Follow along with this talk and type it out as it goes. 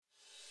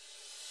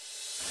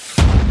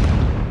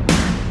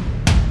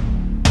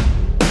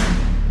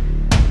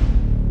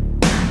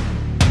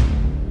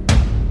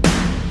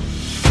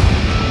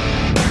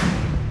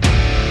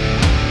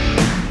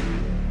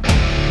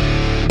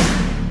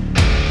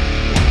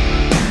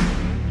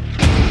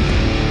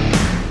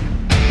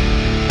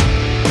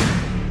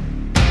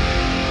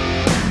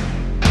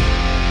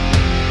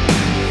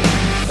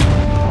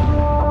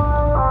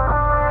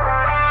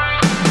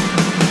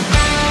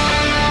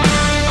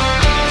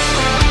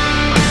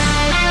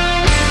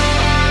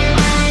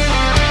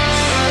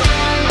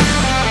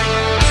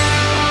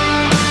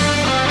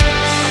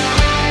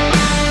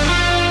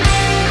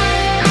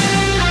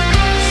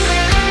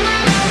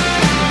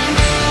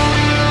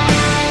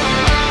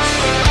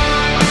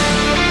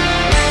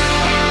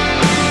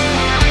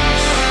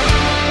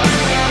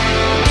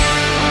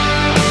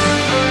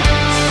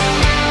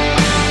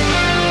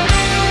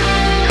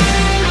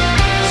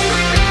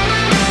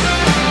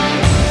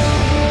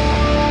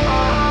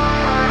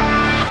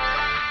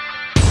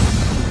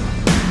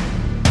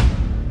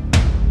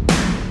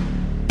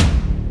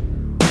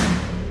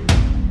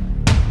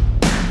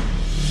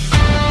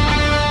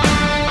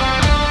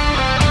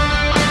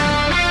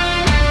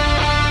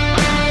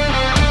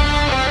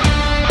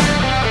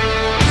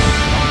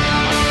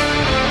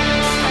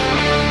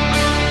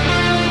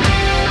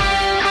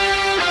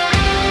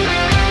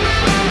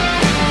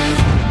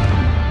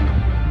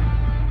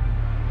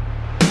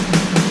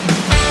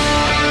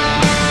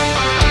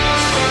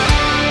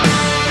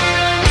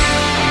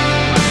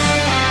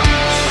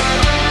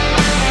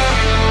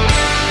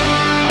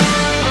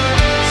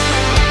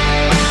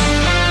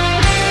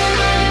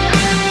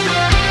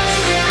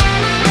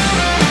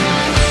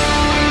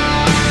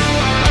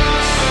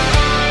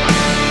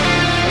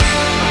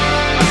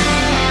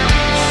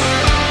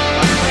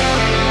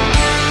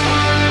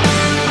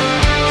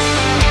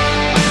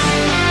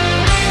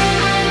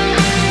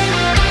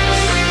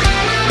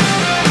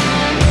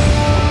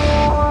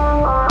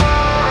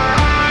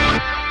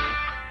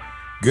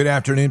Good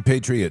afternoon,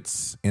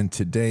 Patriots. And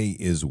today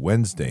is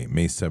Wednesday,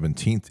 May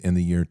 17th in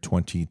the year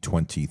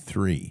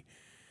 2023.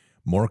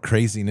 More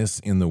craziness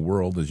in the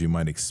world, as you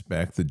might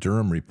expect. The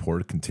Durham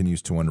report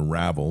continues to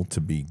unravel to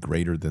be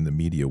greater than the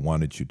media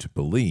wanted you to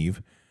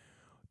believe.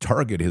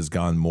 Target has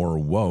gone more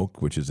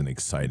woke, which is an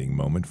exciting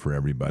moment for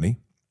everybody.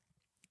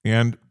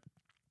 And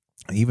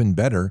even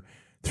better,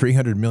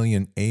 300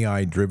 million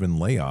AI-driven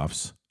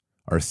layoffs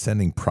are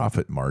sending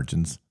profit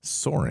margins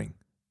soaring.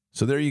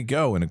 So there you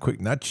go in a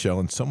quick nutshell,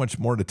 and so much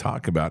more to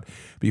talk about.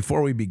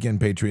 Before we begin,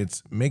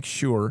 Patriots, make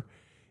sure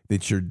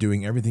that you're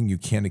doing everything you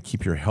can to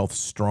keep your health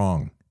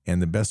strong.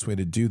 And the best way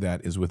to do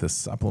that is with a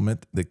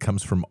supplement that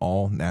comes from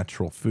all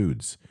natural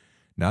foods.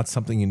 Not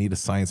something you need a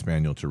science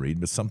manual to read,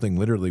 but something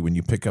literally when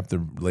you pick up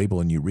the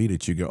label and you read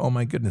it, you go, oh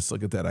my goodness,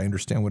 look at that. I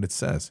understand what it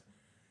says.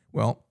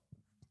 Well,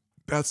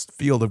 that's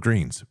Field of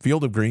Greens.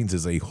 Field of Greens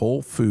is a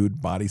whole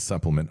food body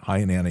supplement, high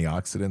in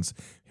antioxidants,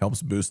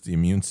 helps boost the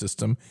immune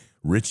system,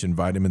 rich in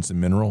vitamins and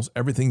minerals,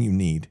 everything you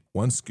need,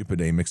 1 scoop a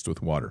day mixed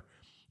with water.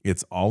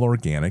 It's all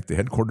organic. The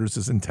headquarters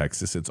is in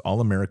Texas. It's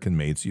all American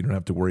made, so you don't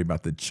have to worry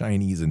about the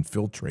Chinese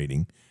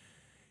infiltrating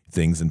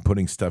things and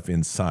putting stuff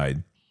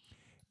inside.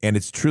 And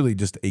it's truly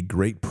just a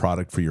great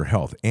product for your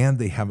health. And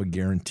they have a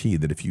guarantee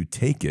that if you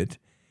take it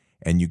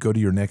and you go to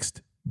your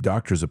next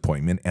doctor's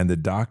appointment and the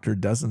doctor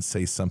doesn't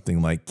say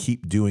something like,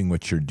 keep doing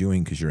what you're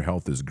doing because your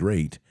health is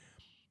great,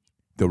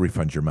 they'll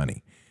refund your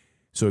money.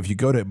 So if you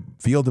go to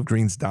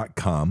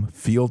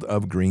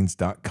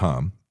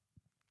fieldofgreens.com,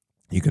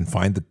 you can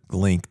find the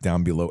link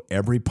down below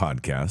every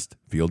podcast,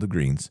 Field of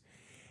Greens,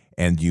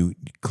 and you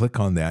click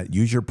on that.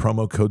 Use your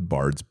promo code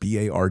BARDS,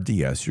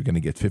 B-A-R-D-S. You're going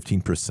to get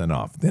 15%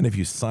 off. Then if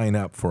you sign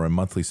up for a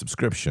monthly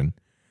subscription,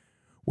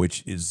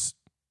 which is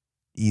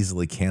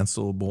easily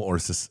cancelable or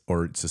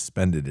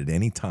suspended at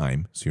any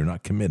time, so you're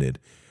not committed,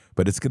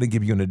 but it's going to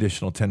give you an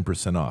additional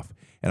 10% off.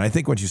 And I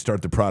think once you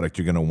start the product,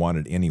 you're going to want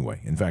it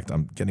anyway. In fact,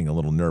 I'm getting a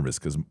little nervous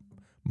because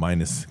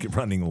mine is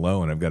running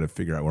low and I've got to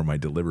figure out where my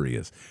delivery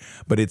is.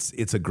 But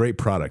it's a great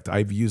product.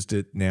 I've used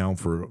it now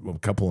for a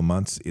couple of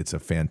months. It's a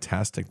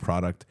fantastic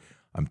product.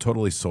 I'm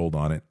totally sold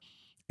on it.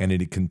 And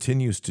it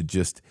continues to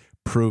just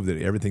prove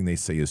that everything they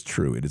say is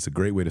true. It is a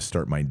great way to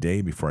start my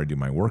day before I do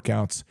my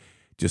workouts.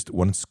 Just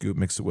 1 scoop,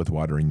 mix it with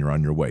water, and you're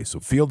on your way. So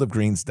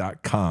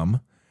fieldofgreens.com.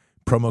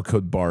 Promo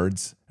code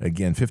BARDS.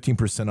 Again,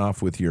 15%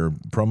 off with your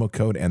promo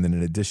code and then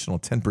an additional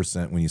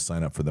 10% when you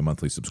sign up for the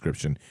monthly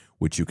subscription,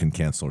 which you can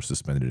cancel or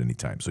suspend at any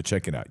time. So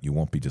check it out. You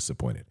won't be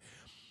disappointed.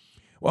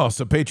 Well,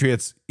 so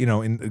Patriots,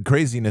 in the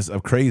craziness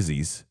of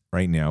crazies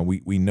right now,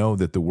 we know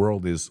that the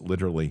world is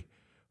literally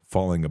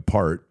falling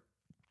apart.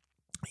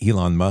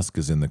 Elon Musk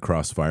is in the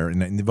crossfire.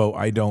 And though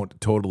I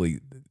don't totally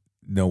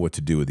know what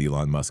to do with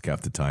Elon Musk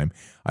half the time,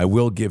 I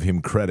will give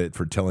him credit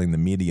for telling the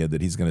media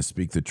that he's going to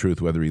speak the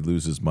truth whether he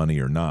loses money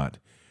or not.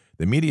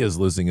 The media is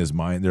losing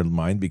their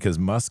mind because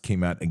Musk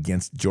came out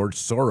against George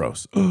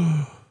Soros.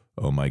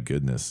 Oh my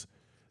goodness.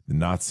 The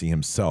Nazi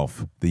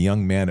himself, the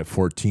young man at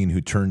 14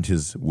 who turned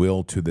his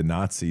will to the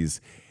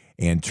Nazis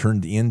and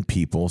turned in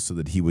people so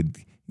that he would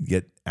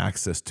get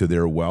access to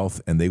their wealth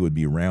and they would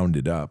be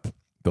rounded up.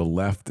 The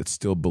left that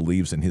still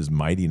believes in his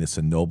mightiness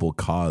and noble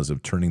cause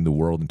of turning the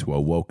world into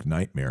a woke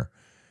nightmare.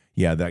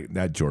 Yeah,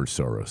 that George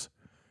Soros.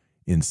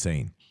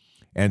 Insane.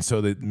 And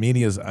so the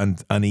media is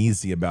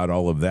uneasy about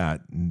all of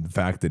that. The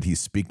fact that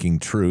he's speaking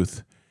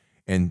truth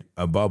and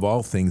above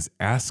all things,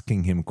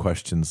 asking him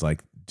questions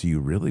like, do you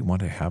really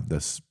want to have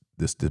this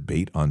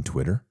debate on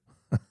Twitter?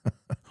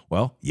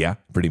 Well, yeah,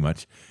 pretty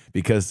much.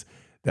 Because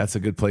that's a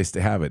good place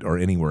to have it, or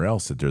anywhere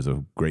else that there's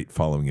a great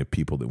following of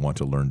people that want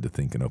to learn to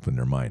think and open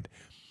their mind.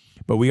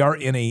 But we are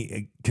in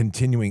a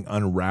continuing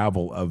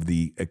unravel of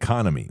the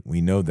economy.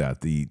 We know that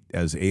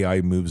as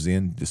AI moves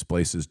in,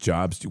 displaces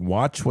jobs.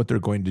 Watch what they're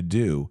going to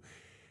do,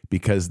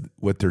 because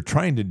what they're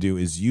trying to do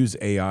is use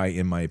AI,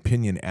 in my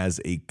opinion, as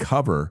a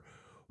cover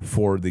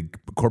for the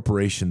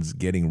corporations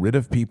getting rid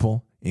of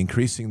people,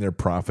 increasing their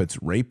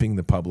profits, raping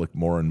the public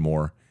more and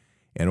more,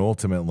 and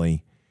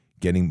ultimately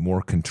getting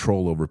more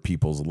control over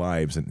people's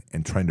lives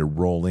and trying to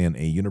roll in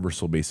a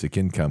universal basic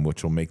income,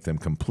 which will make them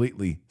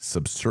completely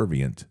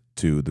subservient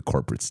to the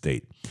corporate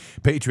state.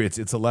 Patriots,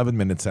 it's 11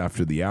 minutes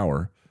after the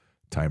hour.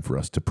 Time for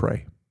us to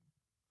pray.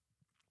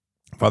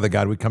 Father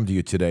God, we come to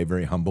you today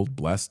very humbled,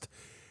 blessed,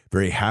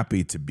 very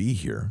happy to be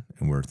here,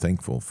 and we're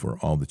thankful for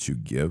all that you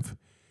give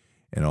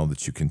and all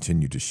that you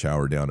continue to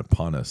shower down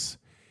upon us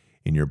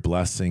in your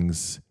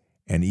blessings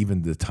and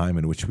even the time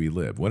in which we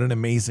live. What an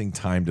amazing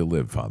time to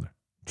live, Father,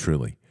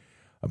 truly.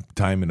 A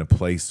time and a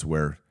place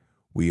where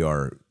we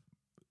are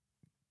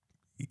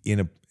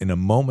in a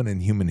moment in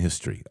human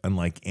history,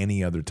 unlike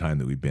any other time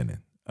that we've been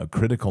in, a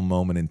critical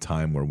moment in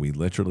time where we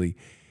literally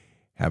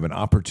have an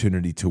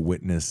opportunity to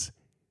witness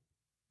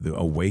the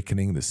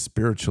awakening, the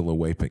spiritual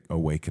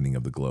awakening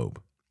of the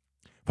globe.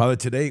 Father,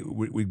 today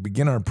we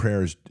begin our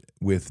prayers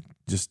with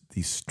just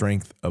the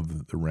strength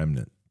of the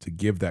remnant, to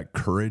give that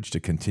courage to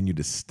continue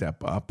to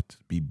step up, to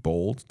be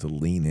bold, to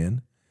lean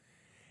in,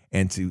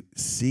 and to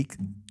seek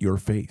your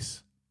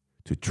face,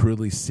 to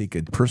truly seek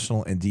a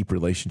personal and deep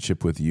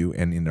relationship with you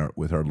and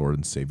with our Lord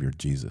and Savior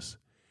Jesus.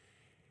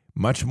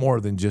 Much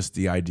more than just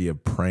the idea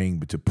of praying,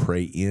 but to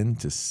pray in,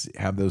 to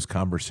have those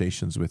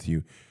conversations with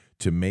you,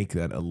 to make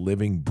that a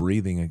living,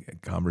 breathing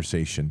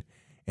conversation,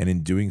 and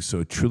in doing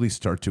so, truly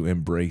start to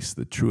embrace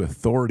the true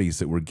authorities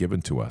that were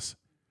given to us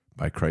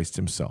by Christ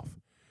himself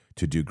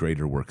to do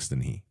greater works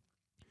than he.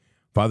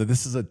 Father,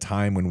 this is a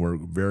time when we're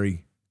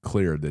very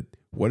clear that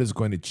what is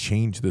going to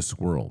change this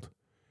world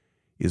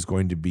is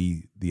going to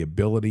be the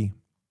ability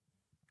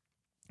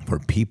for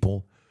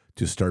people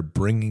to start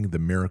bringing the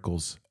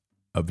miracles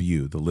of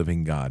you, the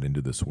living God,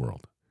 into this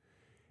world.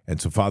 And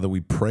so, Father, we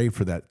pray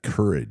for that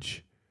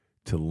courage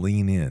to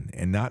lean in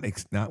and not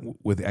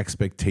with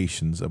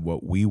expectations of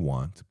what we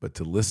want, but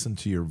to listen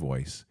to your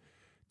voice,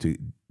 to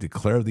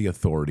declare the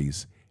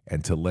authorities,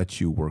 and to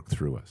let you work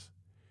through us.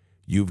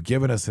 You've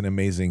given us an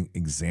amazing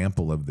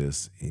example of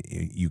this.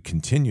 You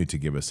continue to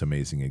give us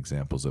amazing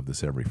examples of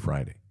this every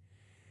Friday.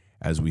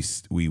 As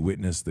we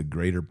witness the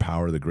greater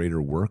power, the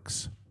greater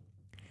works,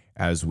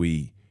 as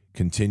we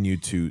continue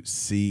to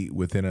see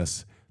within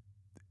us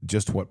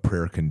just what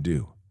prayer can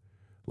do.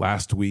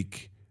 Last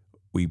week,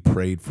 we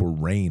prayed for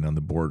rain on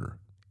the border,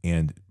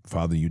 and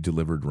Father, you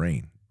delivered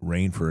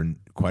rain for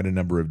quite a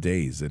number of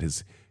days that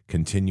has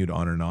continued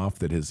on and off,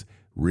 that has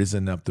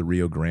risen up the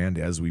Rio Grande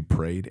as we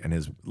prayed, and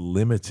has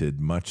limited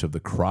much of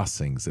the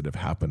crossings that have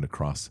happened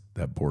across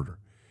that border.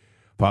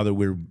 Father,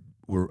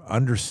 we're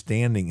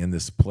understanding in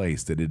this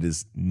place that it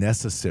is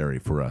necessary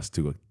for us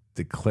to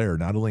declare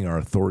not only our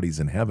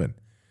authorities in heaven,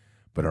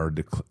 but our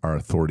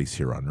authorities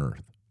here on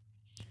earth.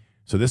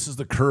 So this is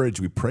the courage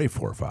we pray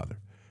for, Father,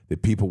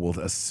 that people will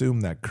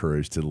assume that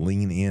courage to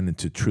lean in and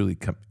to truly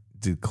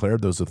declare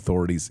those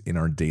authorities in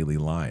our daily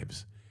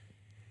lives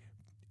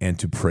and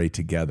to pray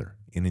together.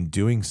 And in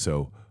doing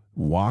so,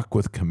 walk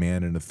with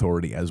command and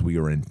authority as we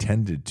are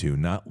intended to,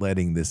 not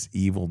letting this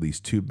evil, these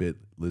two-bit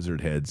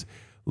lizard heads,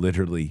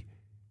 literally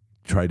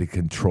try to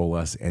control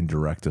us and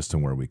direct us to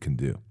where we can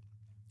do.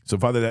 So,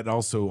 Father, that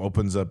also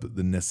opens up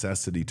the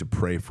necessity to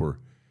pray for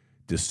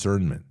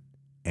discernment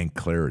and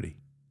clarity.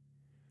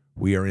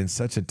 We are in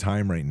such a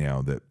time right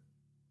now that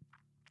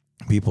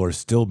people are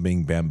still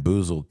being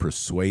bamboozled,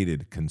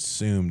 persuaded,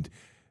 consumed,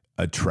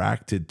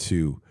 attracted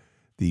to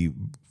the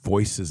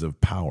voices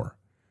of power,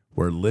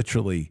 where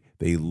literally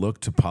they look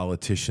to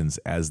politicians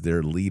as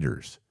their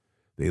leaders.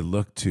 They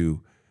look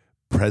to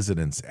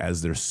presidents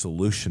as their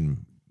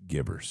solution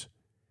givers.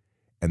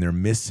 And they're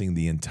missing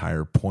the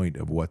entire point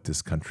of what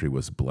this country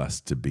was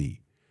blessed to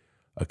be.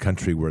 A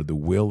country where the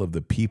will of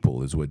the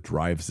people is what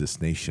drives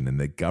this nation, and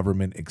the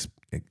government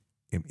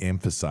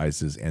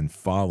emphasizes and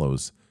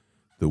follows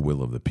the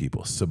will of the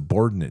people,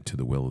 subordinate to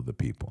the will of the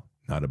people,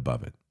 not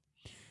above it.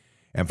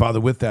 And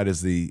Father, with that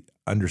is the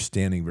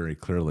understanding very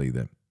clearly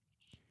that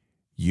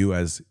you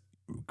as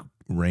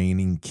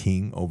reigning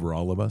king over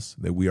all of us,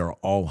 that we are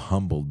all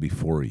humbled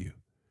before you.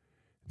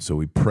 So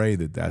we pray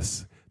that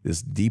that's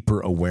this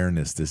deeper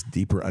awareness, this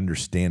deeper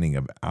understanding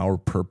of our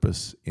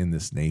purpose in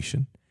this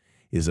nation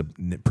is a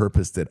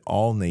purpose that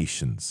all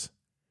nations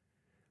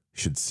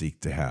should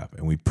seek to have.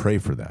 And we pray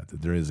for that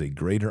there is a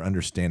greater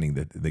understanding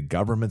that the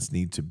governments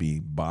need to be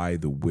by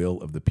the will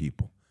of the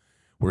people.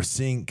 We're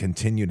seeing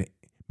continued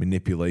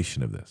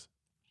manipulation of this.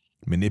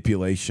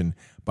 Manipulation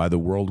by the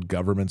world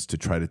governments to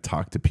try to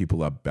talk to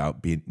people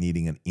about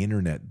needing an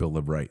internet bill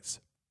of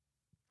rights.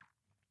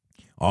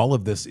 All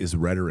of this is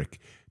rhetoric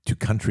to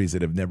countries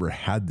that have never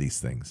had these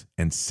things.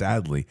 And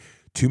sadly,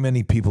 too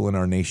many people in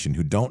our nation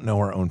who don't know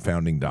our own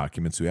founding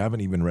documents, who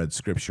haven't even read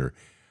scripture,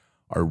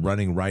 are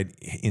running right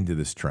into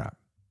this trap.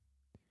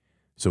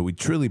 So we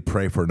truly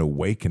pray for an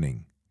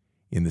awakening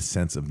in the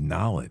sense of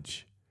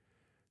knowledge,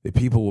 that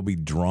people will be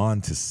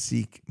drawn to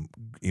seek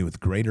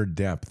with greater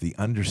depth the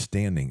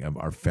understanding of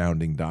our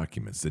founding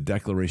documents, the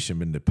Declaration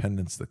of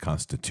Independence, the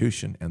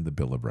Constitution, and the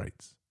Bill of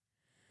Rights.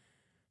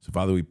 So,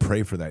 Father, we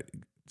pray for that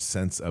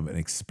sense of an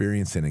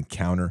experience and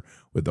encounter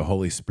with the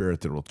Holy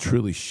Spirit that will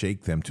truly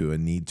shake them to a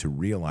need to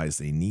realize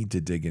they need to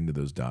dig into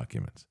those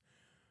documents.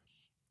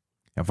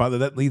 And Father,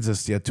 that leads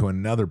us yet to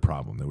another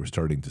problem that we're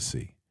starting to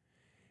see.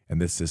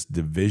 And this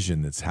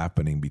division that's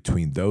happening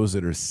between those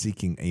that are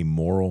seeking a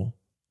moral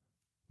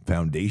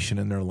foundation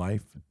in their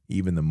life,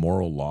 even the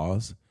moral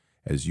laws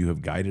as you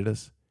have guided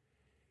us,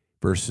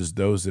 versus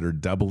those that are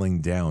doubling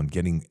down,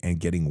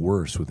 getting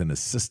worse within a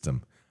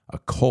system, a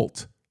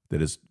cult that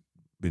has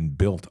been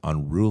built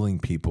on ruling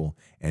people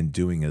and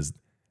doing as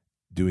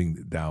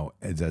thou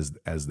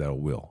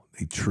will.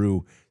 A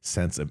true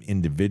sense of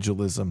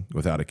individualism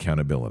without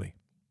accountability.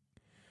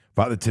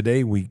 Father,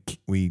 today we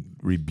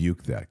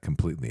rebuke that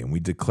completely, and we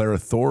declare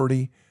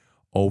authority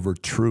over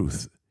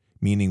truth,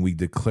 meaning we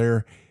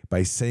declare,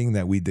 by saying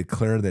that, we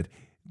declare that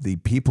the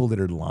people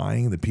that are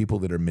lying, the people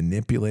that are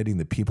manipulating,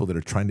 the people that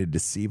are trying to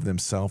deceive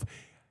themselves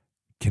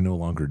can no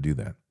longer do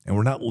that. And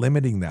we're not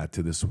limiting that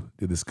to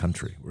this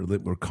country.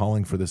 We're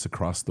calling for this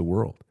across the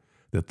world,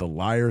 that the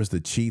liars, the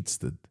cheats,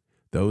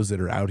 those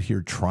that are out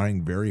here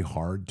trying very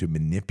hard to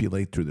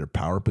manipulate through their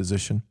power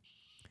position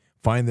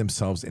find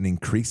themselves in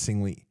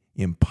increasingly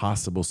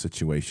impossible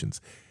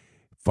situations,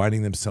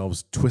 finding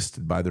themselves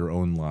twisted by their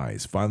own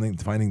lies,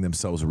 finding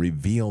themselves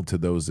revealed to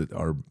those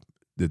that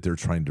they're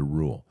trying to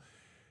rule,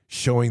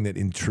 showing that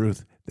in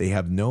truth they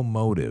have no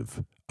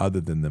motive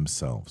other than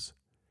themselves.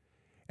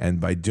 And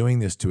by doing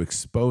this, to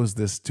expose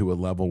this to a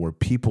level where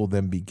people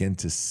then begin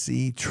to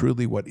see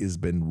truly what has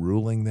been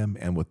ruling them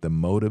and what the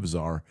motives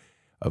are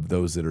of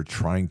those that are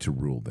trying to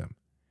rule them.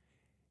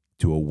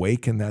 To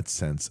awaken that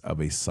sense of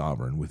a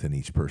sovereign within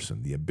each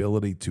person, the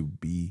ability to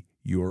be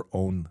your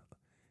own,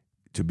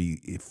 to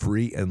be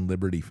free and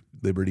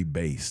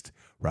liberty-based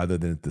rather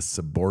than the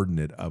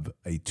subordinate of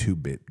a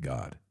two-bit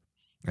God.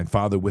 And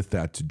Father, with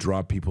that, to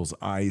draw people's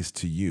eyes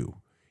to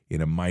you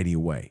in a mighty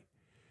way,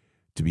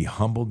 to be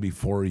humbled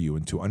before you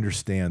and to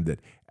understand that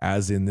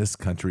as in this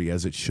country,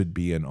 as it should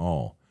be in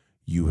all,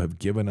 you have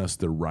given us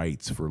the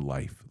rights for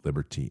life,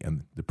 liberty,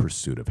 and the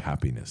pursuit of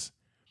happiness.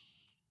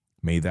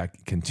 May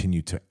that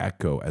continue to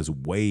echo as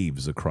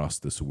waves across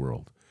this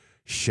world,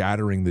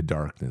 shattering the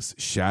darkness,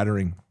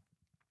 shattering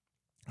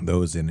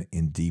those in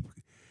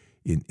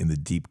the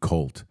deep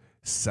cult,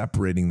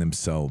 separating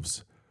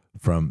themselves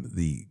from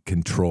the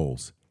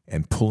controls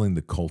and pulling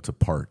the cult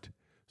apart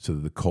so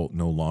that the cult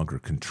no longer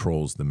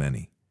controls the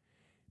many.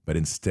 But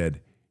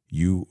instead,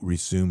 you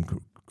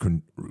resume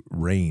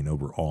reign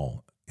over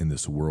all in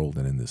this world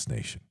and in this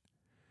nation.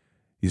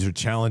 These are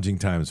challenging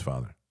times,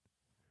 Father.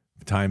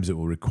 Times that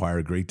will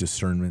require great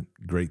discernment,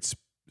 great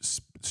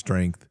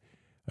strength,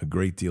 a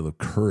great deal of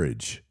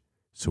courage.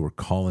 So we're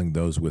calling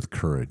those with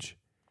courage.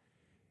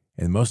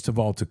 And most of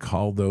all, to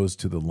call those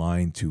to the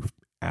line to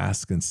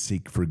ask and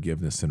seek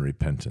forgiveness and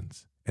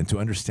repentance, and to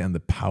understand the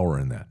power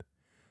in that.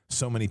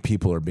 So many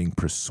people are being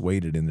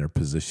persuaded in their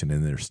position,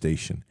 in their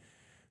station,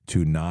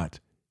 to not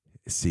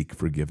seek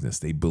forgiveness.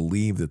 They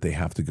believe that they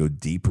have to go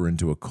deeper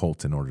into a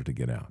cult in order to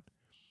get out.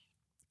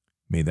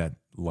 May that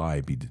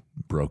lie be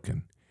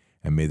broken,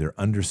 and may their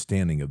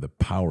understanding of the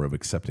power of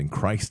accepting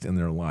Christ in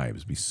their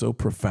lives be so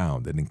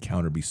profound and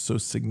encounter be so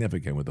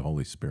significant with the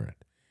Holy Spirit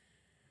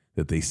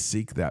that they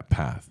seek that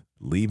path,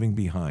 leaving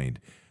behind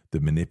the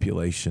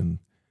manipulation,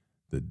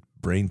 the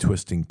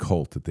brain-twisting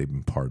cult that they've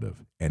been part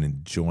of, and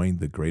enjoying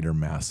the greater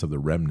mass of the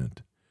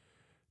remnant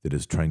that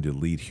is trying to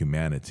lead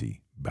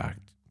humanity back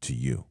to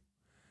you.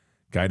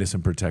 Guide us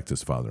and protect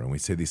us, Father. And we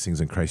say these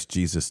things in Christ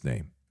Jesus'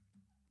 name.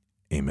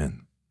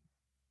 Amen.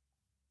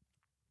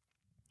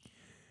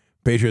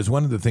 Patriots,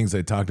 one of the things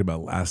I talked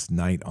about last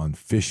night on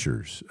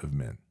fishers of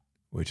men,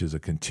 which is a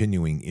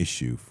continuing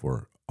issue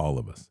for all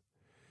of us.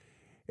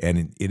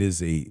 And it is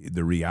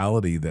the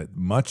reality that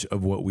much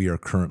of what we are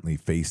currently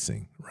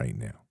facing right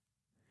now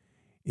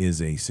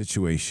is a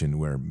situation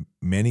where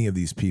many of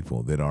these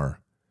people that are,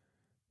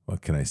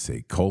 what can I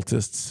say,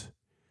 cultists,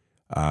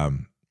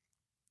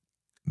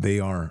 they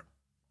are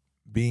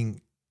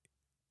being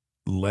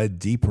led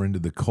deeper into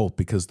the cult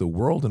because the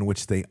world in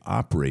which they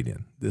operate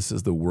in, this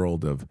is the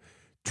world of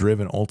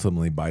driven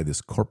ultimately by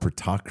this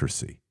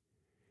corporatocracy.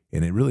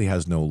 And it really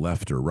has no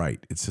left or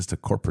right. It's just a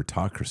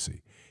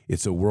corporatocracy.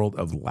 It's a world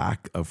of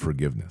lack of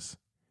forgiveness.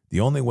 The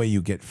only way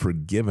you get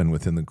forgiven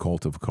within the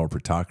cult of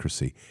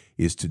corporatocracy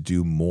is to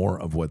do more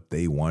of what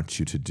they want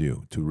you to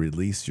do, to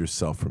release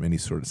yourself from any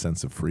sort of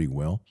sense of free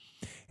will.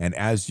 And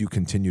as you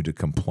continue to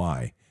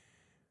comply,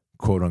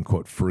 quote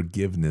unquote,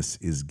 forgiveness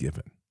is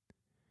given.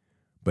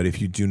 But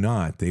if you do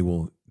not, they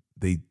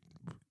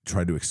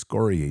try to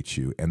excoriate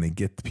you, and they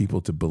get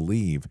people to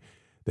believe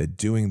that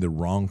doing the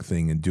wrong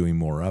thing and doing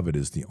more of it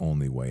is the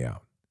only way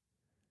out.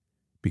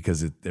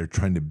 Because they're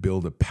trying to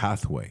build a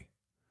pathway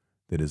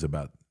that is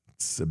about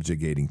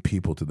subjugating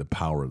people to the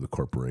power of the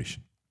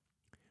corporation.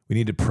 We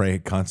need to pray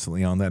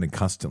constantly on that and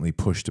constantly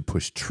push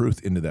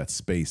truth into that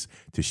space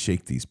to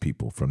shake these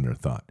people from their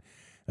thought.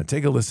 Now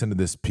take a listen to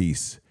this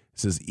piece.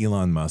 This is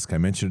Elon Musk. I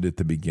mentioned it at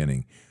the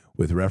beginning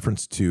with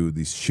reference to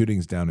these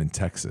shootings down in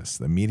Texas.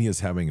 The media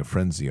is having a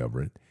frenzy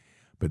over it.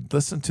 But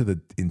listen to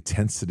the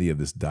intensity of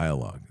this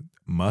dialogue.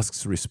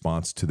 Musk's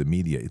response to the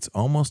media, it's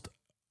almost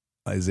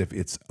as if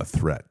it's a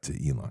threat to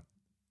Elon.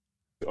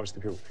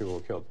 Obviously, people were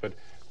killed, but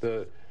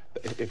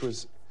it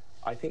was,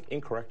 I think,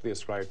 incorrectly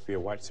ascribed to be a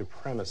white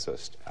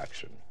supremacist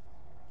action.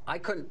 I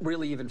couldn't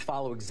really even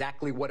follow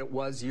exactly what it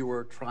was you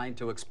were trying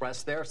to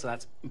express there, so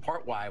that's in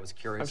part why I was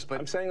curious.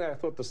 I'm saying that I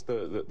thought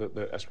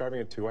the ascribing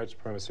it to white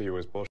supremacy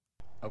was bullshit.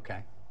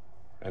 Okay.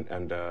 And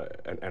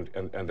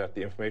that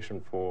the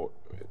information for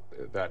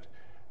that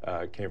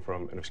came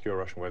from an obscure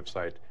Russian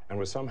website and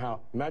was somehow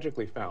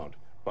magically found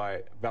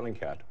by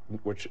Bellingcat,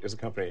 which is a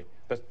company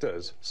that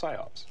does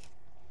psyops.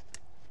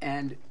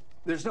 And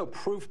there's no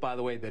proof, by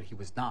the way, that he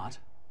was not.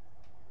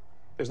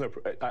 There's no.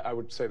 I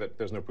would say that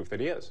there's no proof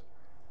that he is.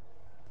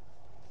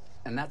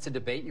 And that's a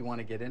debate you want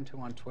to get into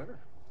on Twitter?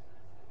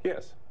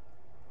 Yes.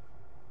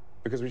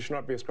 Because we should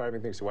not be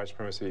ascribing things to white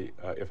supremacy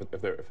if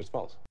it's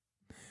false.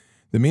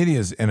 The media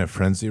is in a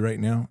frenzy right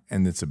now,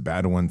 and it's a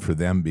bad one for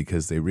them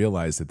because they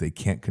realize that they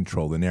can't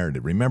control the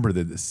narrative. Remember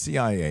that the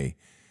CIA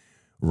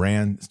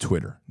ran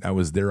Twitter. That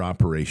was their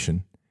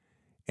operation.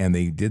 And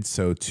they did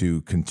so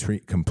to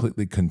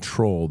completely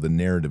control the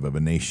narrative of a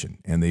nation.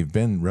 And they've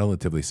been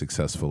relatively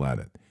successful at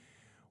it.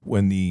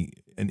 When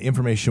an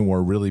information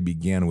war really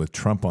began with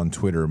Trump on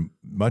Twitter,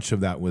 much of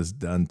that was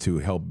done to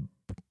help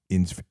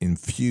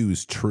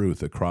infuse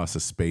truth across a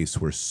space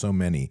where so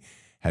many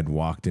had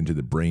walked into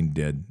the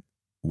brain-dead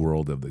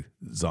world of the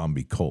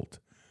zombie cult.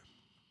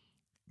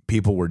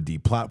 People were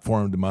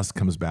deplatformed. Musk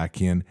comes back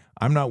in.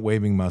 I'm not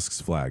waving Musk's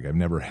flag. I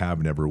never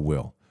have, never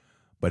will.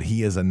 But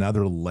he is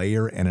another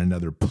layer and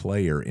another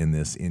player in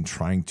this, in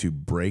trying to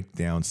break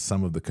down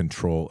some of the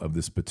control of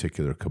this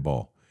particular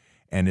cabal.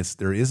 And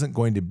there isn't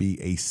going to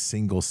be a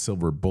single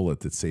silver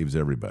bullet that saves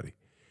everybody.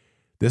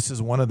 This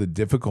is one of the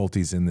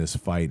difficulties in this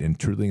fight, and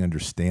truly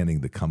understanding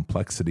the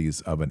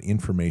complexities of an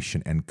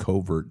information and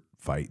covert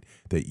fight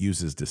that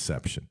uses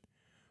deception,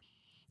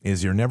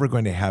 is you're never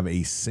going to have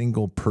a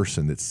single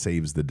person that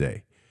saves the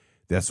day.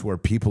 That's where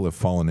people have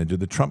fallen into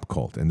the Trump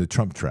cult and the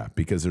Trump trap,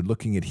 because they're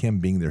looking at him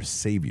being their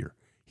savior.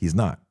 He's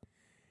not.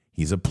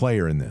 He's a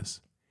player in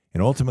this.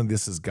 And ultimately,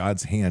 this is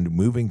God's hand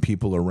moving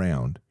people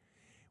around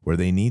where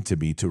they need to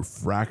be, to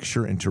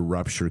fracture and to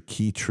rupture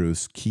key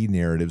truths, key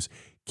narratives,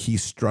 key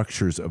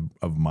structures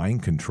of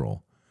mind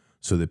control,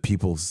 so that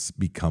people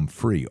become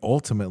free.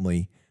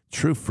 Ultimately,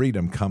 true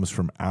freedom comes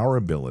from our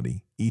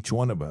ability, each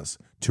one of us,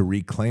 to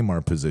reclaim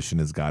our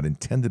position as God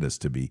intended us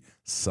to be,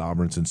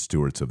 sovereigns and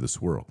stewards of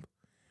this world.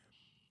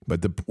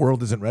 But the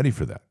world isn't ready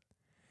for that.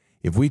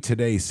 If we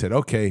today said,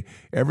 okay,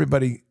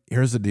 everybody,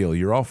 here's the deal.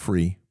 You're all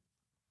free.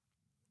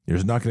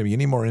 There's not going to be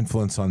any more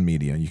influence on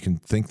media. You can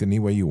think any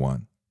way you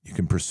want. You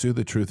can pursue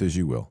the truth as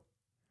you will.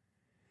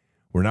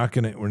 We're not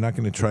going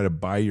to try to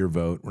buy your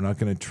vote. We're not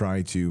going to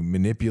try to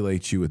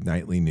manipulate you with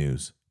nightly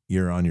news.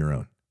 You're on your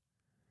own.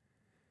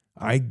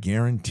 I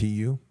guarantee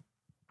you,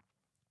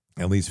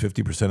 at least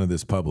 50% of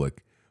this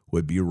public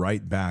would be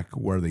right back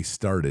where they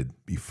started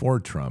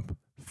before Trump,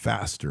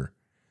 faster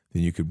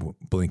than you could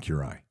blink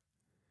your eye.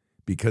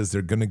 Because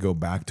they're going to go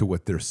back to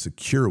what they're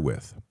secure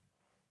with,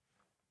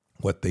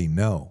 what they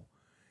know.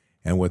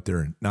 And what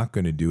they're not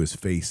going to do is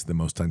face the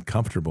most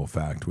uncomfortable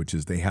fact, which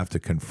is they have to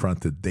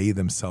confront that they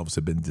themselves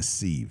have been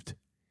deceived.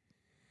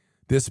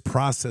 This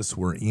process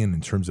we're in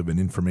terms of an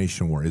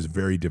information war is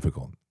very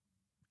difficult.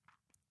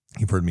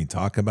 You've heard me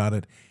talk about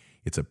it.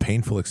 It's a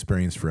painful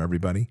experience for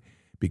everybody,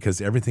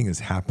 because everything is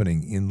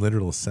happening in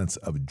literal sense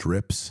of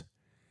drips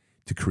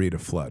to create a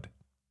flood.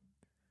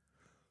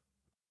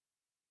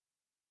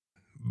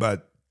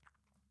 But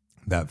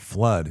that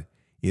flood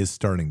is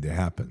starting to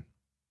happen.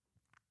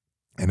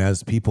 And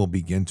as people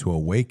begin to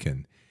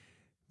awaken,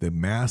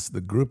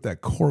 the group,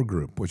 that core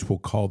group, which we'll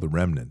call the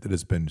remnant, that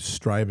has been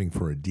striving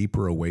for a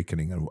deeper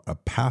awakening, a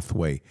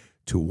pathway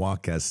to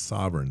walk as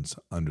sovereigns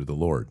under the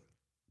Lord.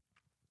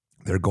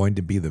 They're going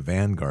to be the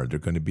vanguard. They're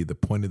going to be the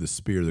point of the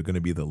spear. They're going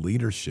to be the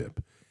leadership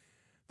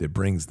that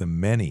brings the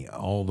many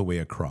all the way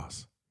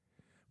across.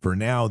 For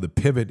now, the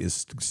pivot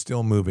is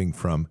still moving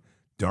from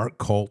dark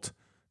cult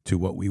to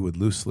what we would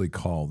loosely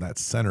call that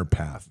center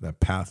path, that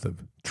path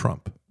of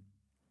Trump.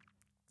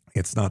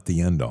 It's not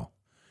the end all.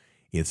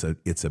 It's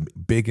a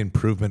big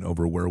improvement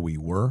over where we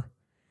were,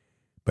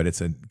 but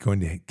it's going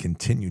to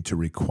continue to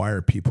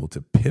require people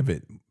to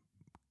pivot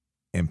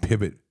and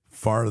pivot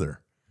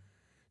farther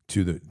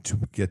to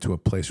get to a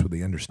place where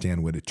they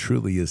understand what it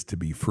truly is to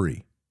be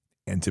free.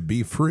 And to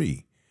be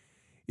free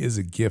is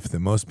a gift that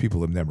most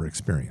people have never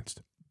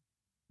experienced.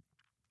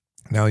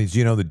 Now, as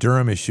you know, the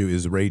Durham issue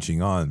is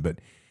raging on, but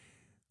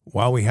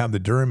while we have the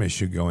Durham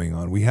issue going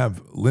on, we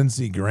have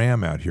Lindsey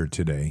Graham out here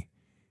today.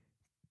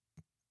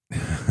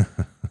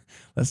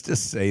 Let's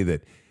just say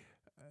that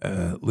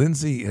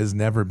Lindsey has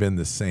never been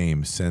the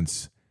same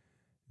since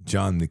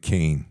John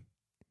McCain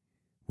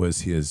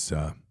was his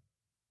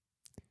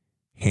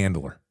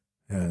handler.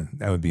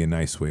 That would be a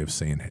nice way of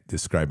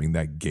describing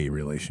that gay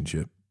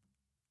relationship.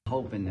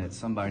 Hoping that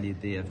somebody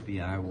at the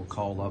FBI will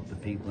call up the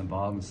people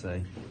involved and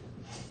say,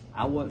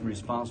 I wasn't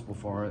responsible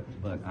for it,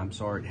 but I'm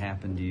sorry it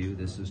happened to you.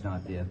 This is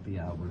not the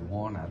FBI we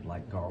want. I'd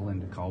like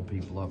Garland to call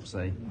people up and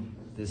say,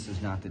 this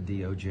is not the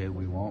DOJ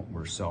we want.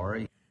 We're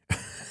sorry.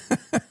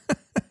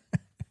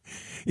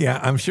 Yeah,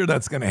 I'm sure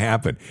that's going to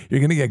happen. You're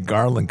going to get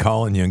Garland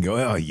calling you and go,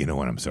 oh, you know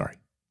what? I'm sorry.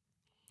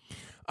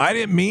 I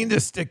didn't mean to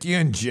stick you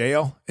in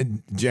jail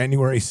on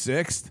January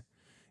 6th,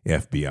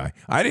 FBI.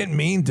 I didn't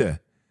mean to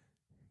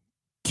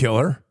kill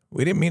her.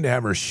 We didn't mean to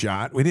have her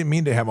shot. We didn't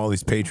mean to have all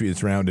these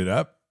patriots rounded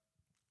up.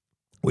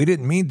 We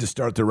didn't mean to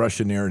start the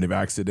Russia narrative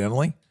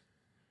accidentally.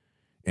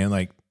 And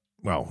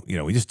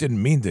we just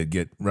didn't mean to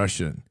get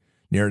Russian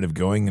narrative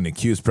going and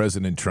accuse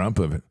President Trump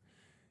of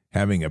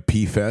having a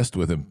pee fest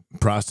with a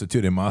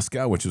prostitute in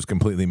Moscow, which was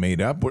completely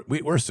made up.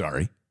 We're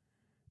sorry.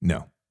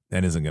 No,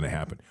 that isn't going to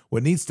happen.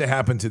 What needs to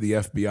happen to the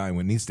FBI and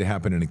what needs to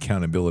happen in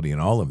accountability in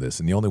all of this,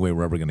 and the only way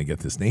we're ever going to get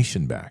this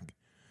nation back,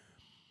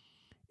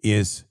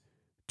 is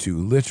to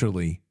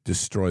literally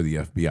destroy the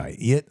FBI.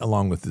 It,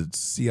 along with the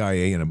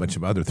CIA and a bunch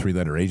of other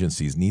three-letter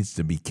agencies, needs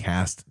to be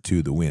cast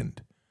to the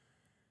wind.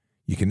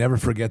 You can never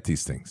forget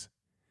these things.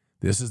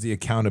 This is the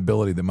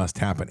accountability that must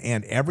happen.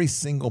 And every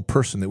single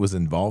person that was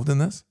involved in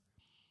this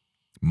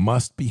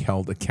must be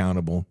held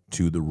accountable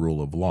to the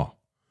rule of law.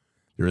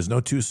 There is no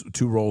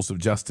two roles of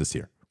justice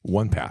here,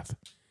 one path,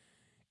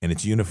 and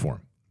it's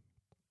uniform.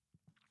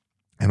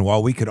 And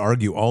while we could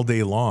argue all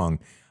day long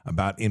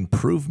about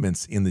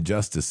improvements in the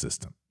justice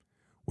system,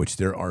 which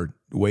there are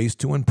ways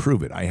to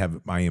improve it,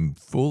 I am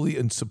fully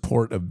in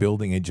support of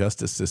building a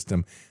justice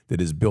system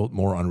that is built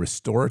more on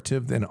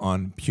restorative than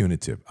on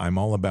punitive. I'm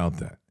all about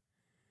that.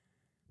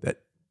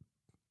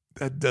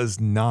 That does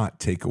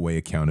not take away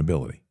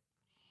accountability.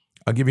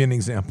 I'll give you an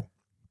example.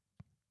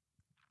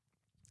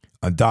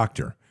 A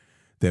doctor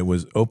that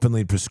was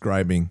openly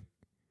prescribing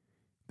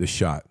the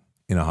shot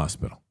in a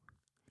hospital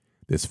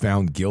that's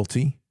found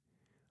guilty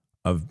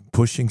of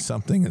pushing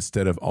something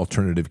instead of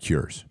alternative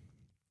cures.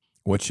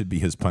 What should be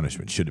his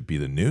punishment? Should it be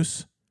the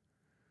noose?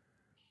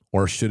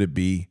 Or should it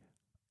be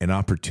an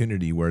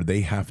opportunity where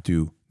they have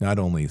to not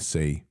only,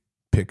 say,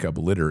 pick up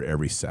litter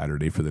every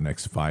Saturday for the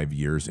next 5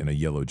 years in a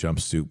yellow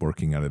jumpsuit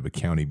working out of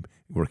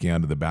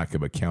the back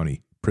of a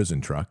county prison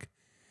truck,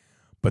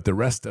 but the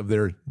rest of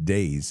their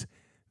days,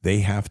 they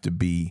have to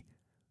be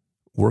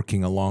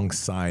working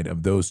alongside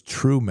of those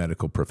true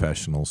medical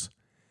professionals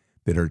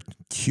that are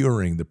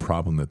curing the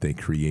problem that they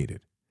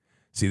created.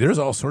 See, there's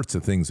all sorts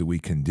of things that we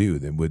can do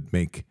that would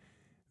make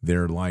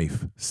their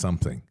life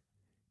something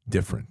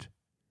different.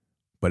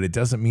 But it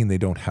doesn't mean they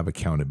don't have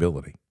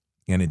accountability.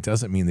 And it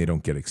doesn't mean they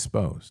don't get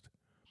exposed.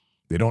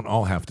 They don't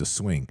all have to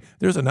swing.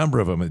 There's a number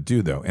of them that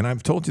do, though. And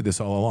I've told you this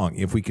all along.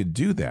 If we could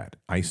do that,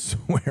 I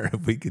swear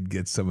if we could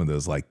get some of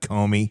those like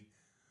Comey,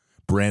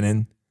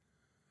 Brennan,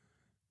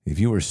 if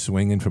you were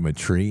swinging from a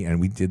tree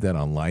and we did that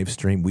on live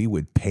stream, we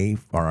would pay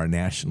for our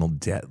national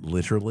debt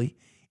literally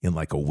in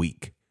like a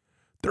week.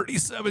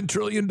 $37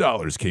 trillion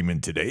came in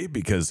today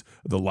because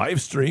of the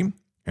live stream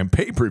and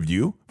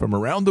pay-per-view from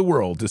around the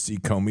world to see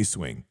Comey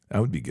swing. That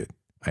would be good.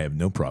 I have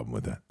no problem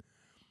with that.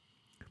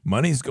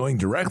 Money's going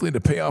directly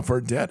to pay off our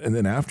debt, and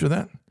then after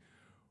that,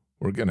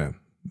 we're going to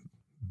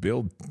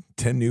build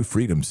 10 new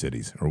freedom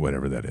cities or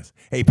whatever that is.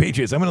 Hey,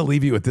 Patriots, I'm going to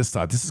leave you with this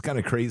thought. This is kind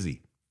of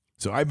crazy.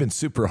 So I've been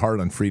super hard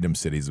on freedom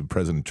cities that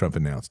President Trump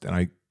announced, and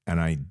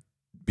I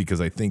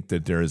because I think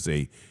that there is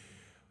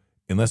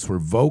unless we're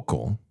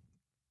vocal,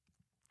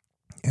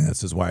 and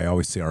this is why I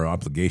always say our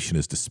obligation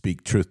is to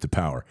speak truth to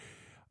power,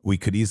 we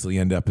could easily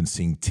end up in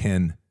seeing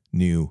 10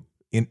 new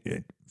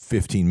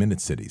 15-minute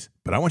cities.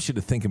 But I want you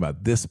to think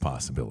about this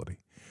possibility.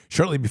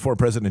 Shortly before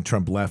President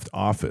Trump left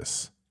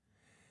office,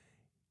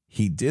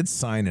 he did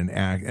sign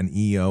an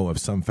EO of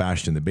some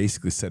fashion that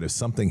basically said if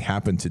something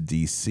happened to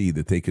D.C.,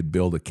 that they could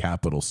build a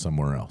capital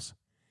somewhere else.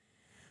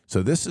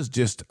 So this is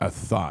just a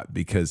thought,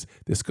 because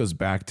this goes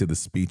back to the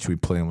speech we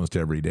play almost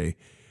every day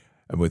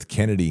with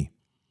Kennedy,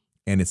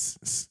 and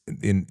it's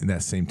in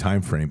that same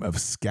time frame of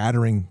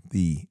scattering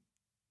the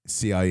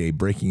CIA,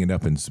 breaking it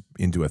up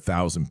into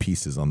 1,000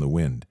 pieces on the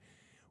wind.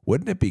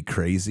 Wouldn't it be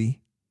crazy,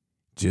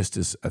 just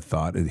as a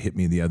thought it hit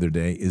me the other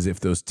day, is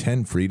if those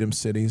 10 freedom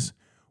cities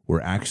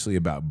were actually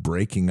about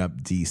breaking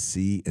up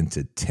D.C.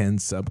 into 10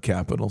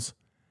 subcapitals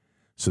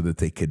so that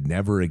they could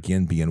never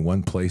again be in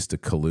one place to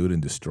collude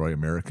and destroy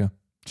America?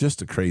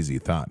 Just a crazy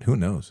thought. Who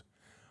knows?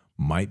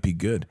 Might be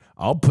good.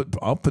 I'll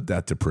put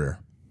that to prayer.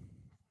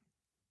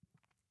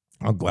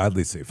 I'll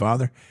gladly say,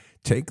 Father,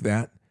 take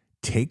that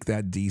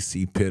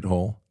D.C. pit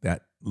hole,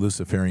 that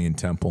Luciferian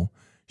temple,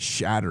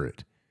 shatter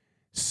it,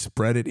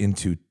 spread it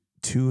into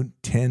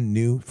 10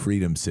 new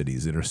freedom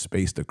cities that are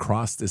spaced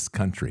across this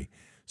country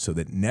so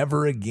that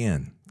never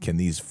again can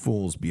these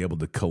fools be able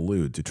to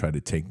collude to try to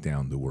take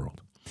down the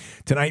world.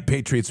 Tonight,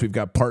 Patriots, we've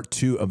got part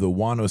 2 of the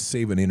Juan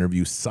O'Savin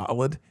interview,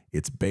 Solid.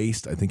 It's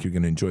based. I think you're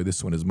going to enjoy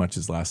this one as much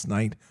as last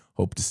night.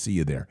 Hope to see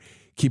you there.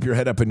 Keep your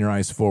head up and your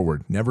eyes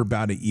forward. Never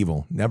bow to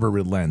evil. Never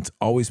relent.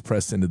 Always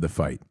press into the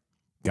fight.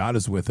 God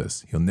is with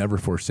us. He'll never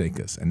forsake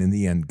us. And in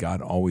the end,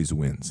 God always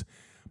wins.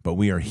 But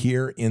we are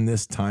here in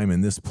this time,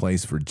 in this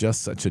place, for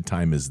just such a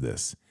time as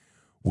this.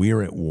 We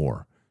are at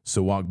war.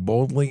 So walk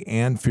boldly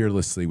and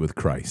fearlessly with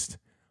Christ.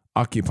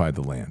 Occupy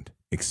the land.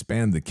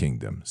 Expand the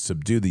kingdom.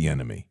 Subdue the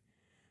enemy.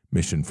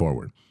 Mission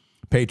forward.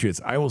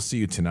 Patriots, I will see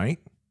you tonight,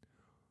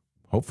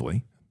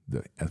 hopefully,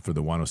 for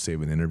the Juan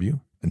O'Savin interview.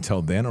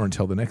 Until then, or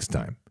until the next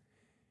time,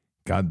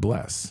 God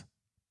bless,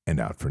 and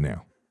out for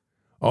now.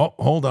 Oh,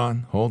 hold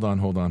on.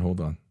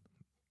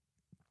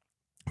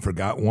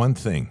 Forgot one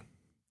thing.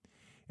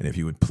 And if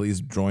you would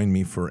please join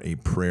me for a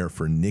prayer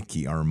for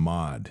Nikki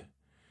Armad.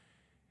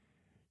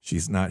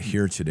 She's not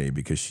here today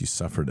because she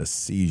suffered a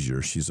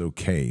seizure. She's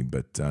okay,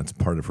 but it's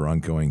part of her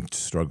ongoing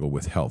struggle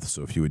with health.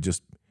 So if you would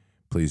just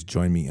please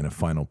join me in a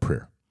final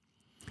prayer.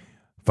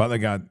 Father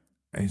God,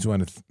 I just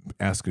want to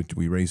ask that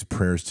we raise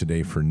prayers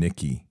today for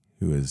Nikki,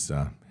 who is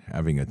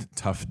having a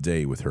tough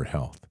day with her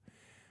health.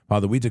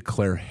 Father, we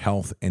declare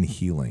health and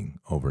healing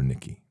over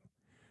Nikki.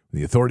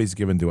 The authorities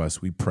given to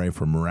us, we pray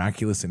for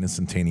miraculous and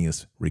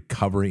instantaneous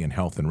recovery and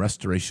health and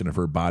restoration of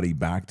her body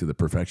back to the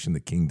perfection the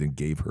kingdom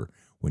gave her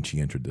when she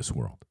entered this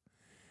world.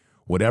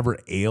 Whatever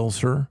ails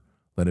her,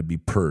 let it be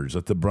purged.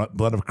 Let the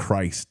blood of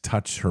Christ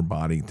touch her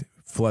body,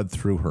 flood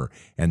through her,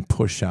 and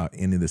push out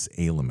into this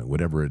ailment,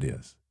 whatever it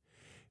is.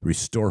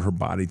 restore her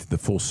body to the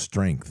full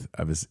strength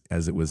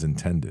as it was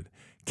intended,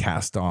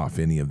 cast off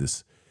any of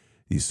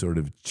these sort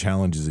of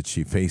challenges that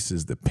she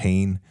faces, the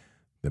pain,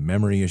 the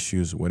memory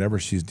issues, whatever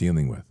she's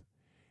dealing with.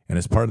 And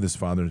as part of this,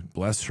 Father,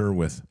 bless her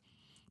with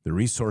the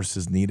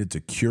resources needed to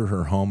cure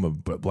her home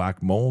of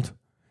black mold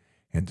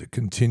and to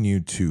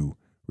continue to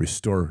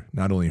restore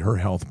not only her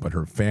health, but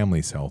her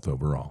family's health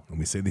overall. And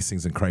we say these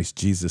things in Christ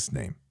Jesus'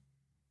 name.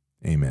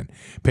 Amen.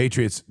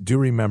 Patriots, do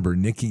remember,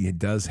 Nikki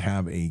does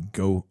have a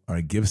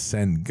Give,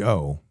 Send,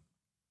 Go.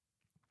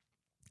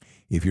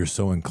 If you're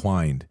so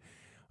inclined,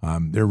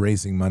 they're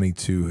raising money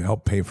to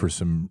help pay for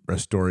some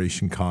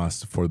restoration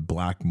costs for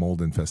black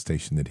mold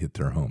infestation that hit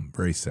their home.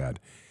 Very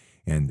sad.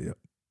 And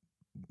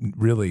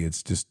really,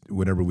 it's just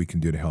whatever we can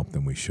do to help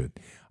them, we should.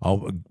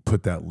 I'll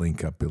put that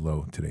link up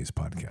below today's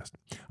podcast.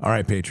 All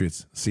right,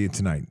 Patriots, see you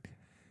tonight.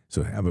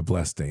 So have a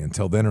blessed day.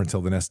 Until then, or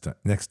until the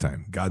next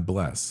time, God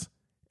bless,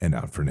 and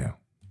out for now.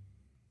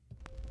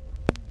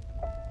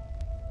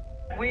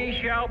 We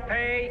shall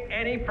pay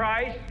any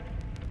price,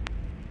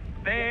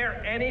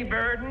 bear any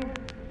burden,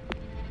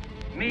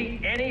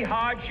 meet any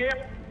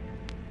hardship,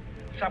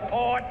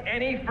 support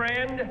any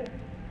friend,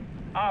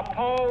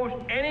 oppose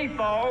any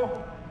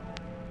foe,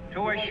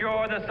 to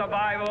assure the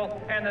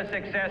survival and the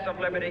success of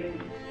liberty.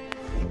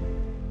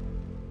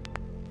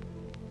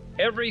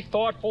 Every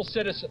thoughtful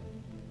citizen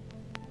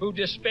who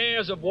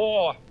despairs of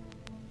war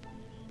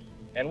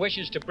and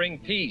wishes to bring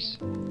peace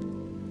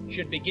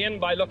should begin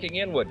by looking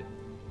inward,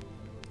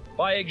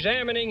 by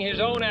examining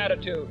his own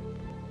attitude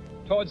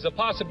towards the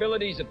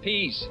possibilities of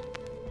peace.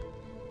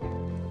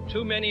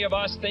 Too many of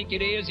us think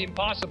it is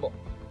impossible.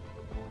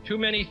 Too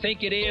many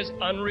think it is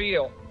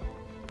unreal.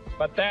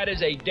 But that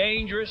is a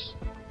dangerous,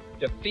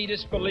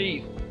 defeatist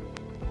belief.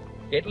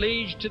 It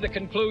leads to the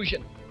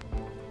conclusion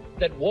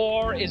that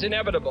war is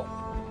inevitable,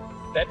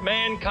 that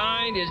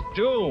mankind is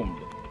doomed,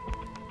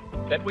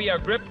 that we are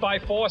gripped by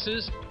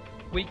forces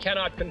we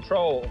cannot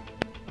control.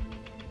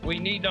 We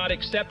need not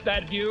accept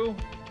that view.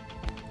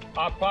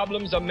 Our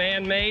problems are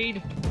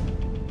man-made,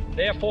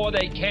 therefore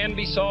they can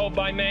be solved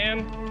by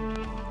man,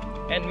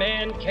 and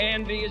man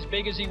can be as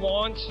big as he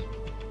wants.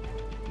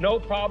 No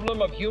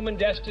problem of human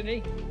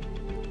destiny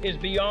is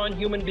beyond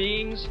human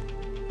beings.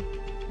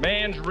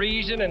 Man's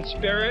reason and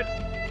spirit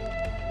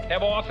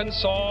have often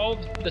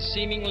solved the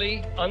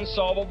seemingly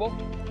unsolvable,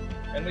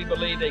 and we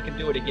believe they can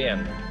do it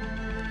again.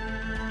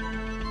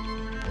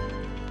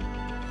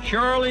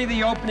 Surely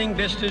the opening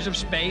vistas of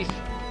space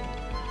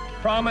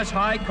promise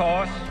high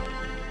costs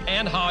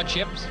and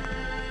hardships,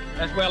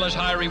 as well as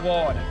high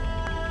reward.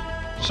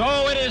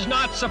 So it is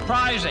not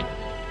surprising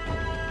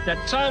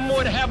that some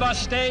would have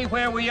us stay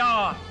where we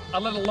are a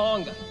little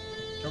longer,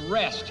 to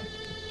rest,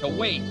 to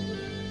wait.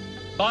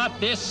 But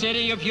this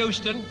city of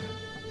Houston,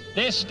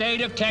 this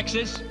state of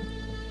Texas,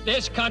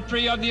 this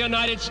country of the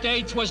United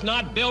States was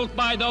not built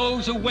by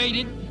those who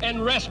waited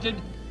and rested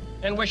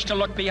and wished to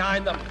look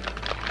behind them.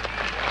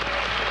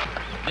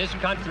 This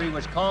country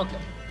was conquered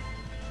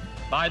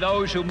by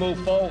those who move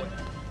forward,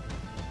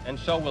 and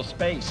so will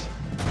space.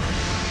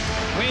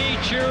 We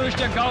choose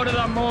to go to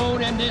the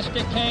moon in this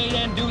decade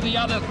and do the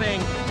other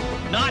thing,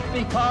 not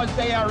because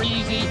they are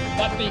easy,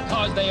 but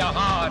because they are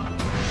hard.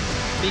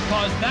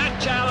 Because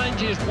that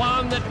challenge is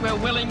one that we're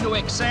willing to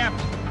accept.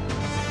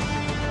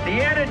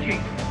 The energy,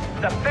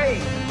 the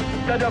faith,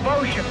 the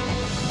devotion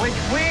which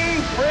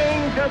we bring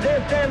to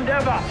this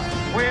endeavor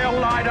will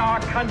light our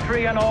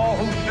country and all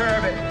who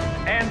serve it.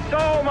 And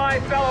so, my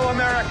fellow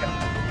Americans,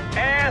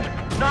 ask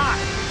not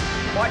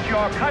what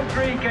your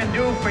country can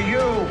do for you,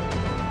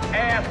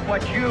 ask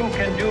what you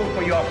can do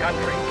for your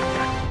country.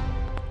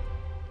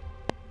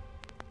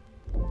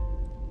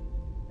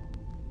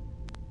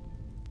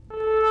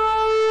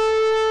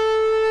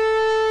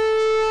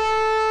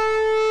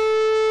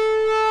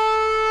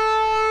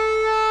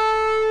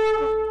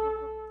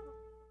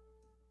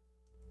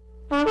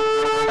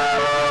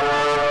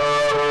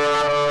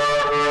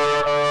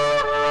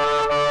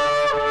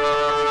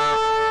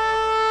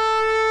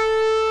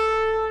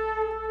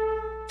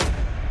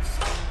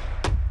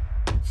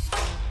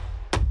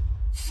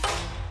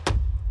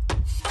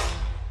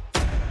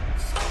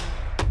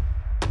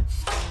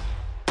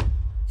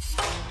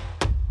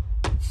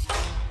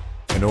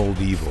 An old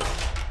evil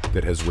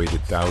that has waited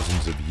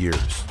thousands of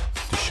years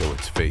to show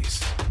its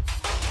face.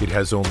 It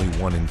has only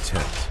one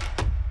intent: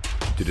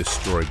 to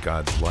destroy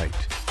God's light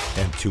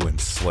and to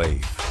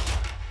enslave.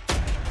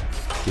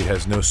 It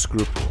has no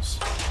scruples.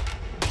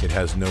 It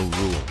has no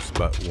rules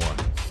but one: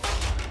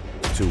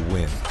 to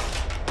win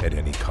at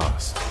any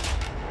cost.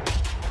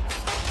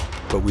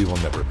 But we will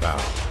never bow,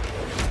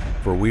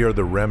 for we are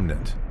the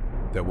remnant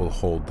that will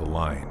hold the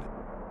line.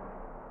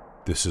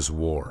 This is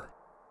war.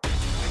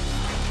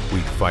 We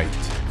fight.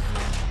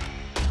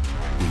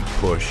 We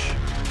push.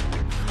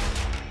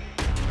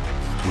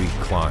 We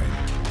climb.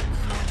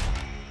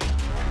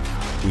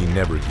 We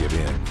never give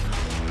in.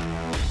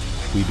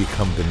 We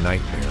become the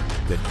nightmare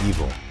that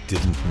evil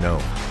didn't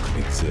know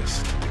could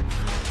exist.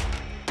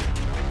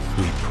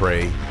 We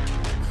pray.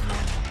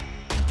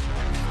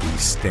 We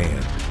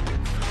stand.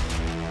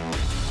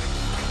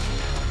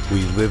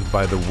 We live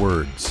by the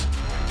words,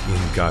 "In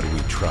God we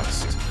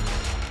trust."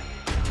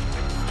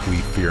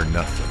 We fear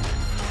nothing.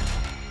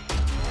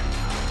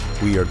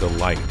 We are the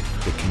light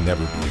that can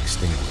never be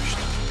extinguished.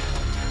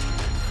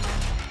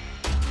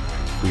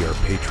 We are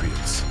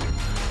patriots.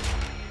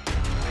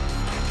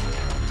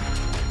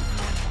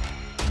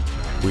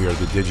 We are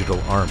the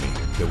digital army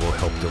that will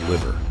help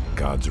deliver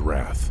God's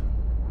wrath.